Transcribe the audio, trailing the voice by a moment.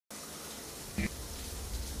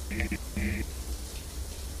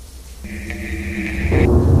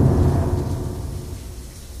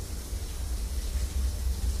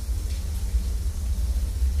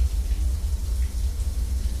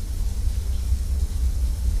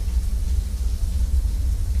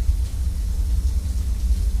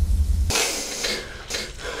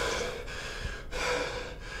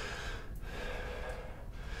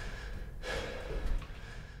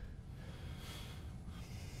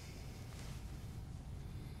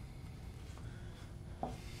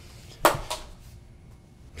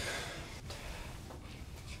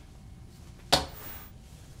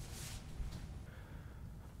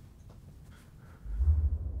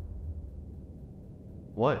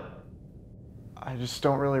What? I just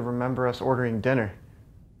don't really remember us ordering dinner.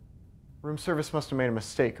 Room service must have made a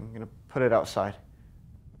mistake. I'm gonna put it outside.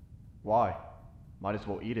 Why? Might as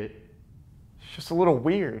well eat it. It's just a little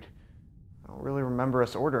weird. I don't really remember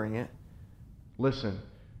us ordering it. Listen,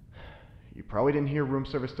 you probably didn't hear room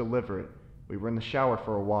service deliver it. We were in the shower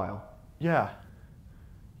for a while. Yeah.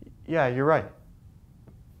 Yeah, you're right.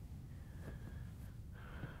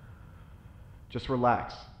 Just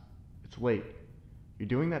relax. It's late. You're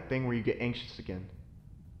doing that thing where you get anxious again.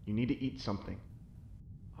 You need to eat something.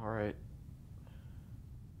 All right.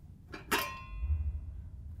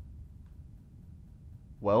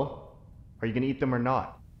 Well, are you gonna eat them or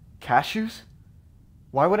not? Cashews?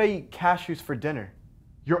 Why would I eat cashews for dinner?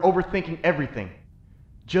 You're overthinking everything.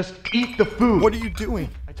 Just eat the food! What are you doing?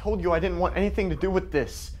 I told you I didn't want anything to do with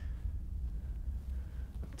this.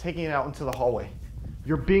 I'm taking it out into the hallway.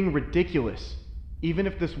 You're being ridiculous. Even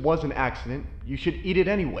if this was an accident, you should eat it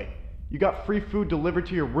anyway. You got free food delivered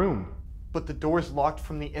to your room. But the door's locked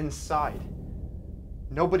from the inside.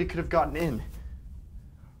 Nobody could have gotten in.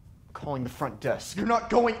 I'm calling the front desk. You're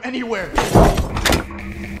not going anywhere!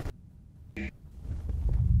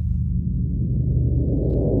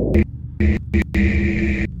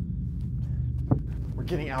 We're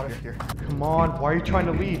getting out of here. Come on, why are you trying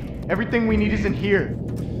to leave? Everything we need is in here.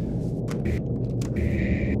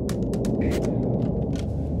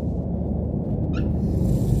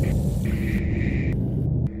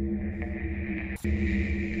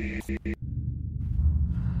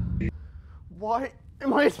 Why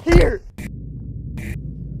am I here?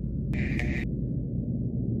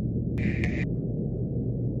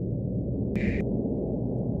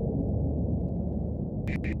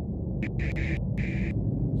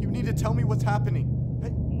 You need to tell me what's happening.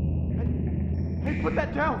 Hey, put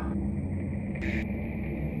that down!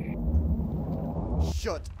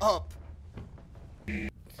 Shut up.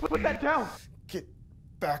 Put that down! Get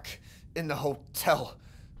back in the hotel.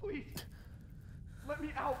 Please, let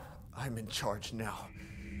me out! I'm in charge now.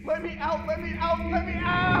 Let me out! Let me out! Let me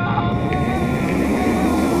out!